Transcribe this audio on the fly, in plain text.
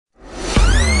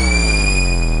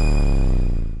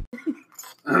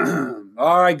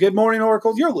All right. Good morning,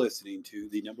 Oracles. You're listening to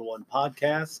the number one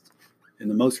podcast in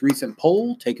the most recent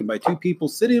poll taken by two people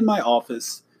sitting in my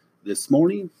office this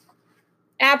morning.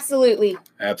 Absolutely.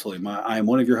 I am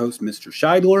one of your hosts, Mr.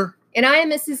 Scheidler. And I am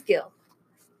Mrs. Gill.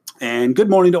 And good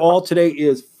morning to all. Today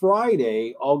is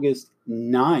Friday, August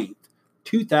 9th,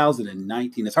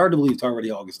 2019. It's hard to believe it's already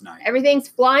August 9th. Everything's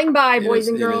flying by, boys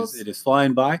and girls. It is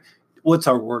flying by. What's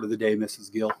our word of the day,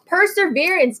 Mrs. Gill?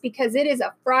 Perseverance, because it is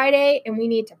a Friday and we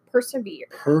need to persevere.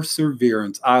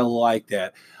 Perseverance. I like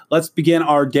that. Let's begin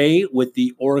our day with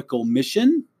the Oracle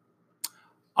mission.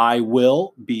 I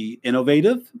will be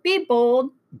innovative. Be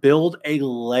bold. Build a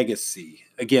legacy.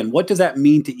 Again, what does that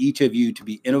mean to each of you to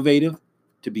be innovative,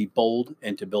 to be bold,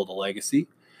 and to build a legacy?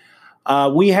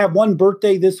 We have one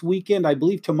birthday this weekend. I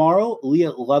believe tomorrow,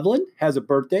 Leah Loveland has a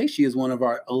birthday. She is one of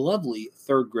our lovely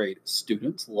third grade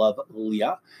students. Love,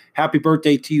 Leah. Happy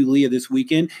birthday to you, Leah, this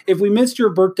weekend. If we missed your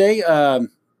birthday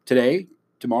today,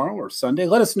 tomorrow, or Sunday,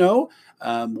 let us know.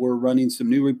 We're running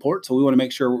some new reports, so we want to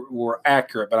make sure we're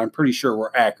accurate, but I'm pretty sure we're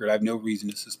accurate. I have no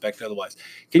reason to suspect otherwise.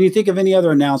 Can you think of any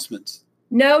other announcements?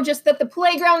 No, just that the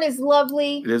playground is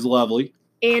lovely. It is lovely.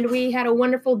 And we had a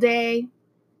wonderful day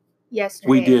yesterday.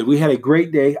 We did. We had a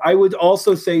great day. I would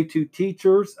also say to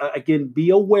teachers, again, be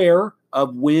aware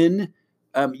of when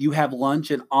you have lunch.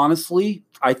 And honestly,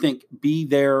 I think be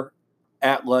there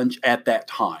at lunch at that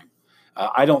time.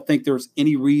 I don't think there's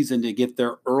any reason to get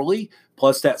there early.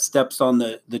 Plus, that steps on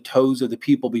the toes of the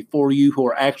people before you who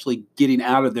are actually getting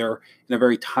out of there in a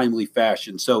very timely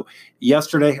fashion. So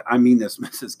yesterday, I mean this,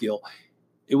 Mrs. Gill,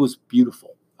 it was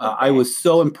beautiful. I was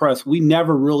so impressed. We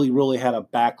never really had a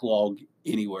backlog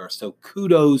anywhere. So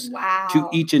kudos to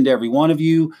each and every one of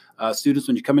you. Students,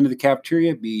 when you come into the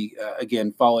cafeteria,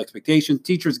 again, follow expectations.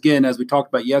 Teachers, again, as we talked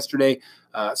about yesterday,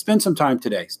 spend some time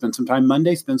today. Spend some time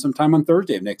Monday. Spend some time on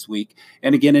Thursday of next week.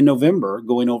 And again, in November,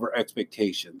 going over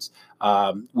expectations.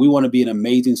 We want to be an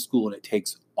amazing school, and it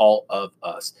takes all of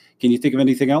us. Can you think of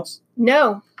anything else?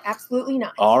 No, absolutely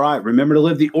not. All right. Remember to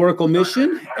live the Oracle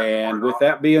mission. And with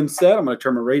that being said, I'm going to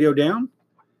turn my radio down.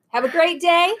 Have a great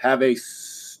day. Have a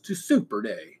super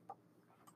day.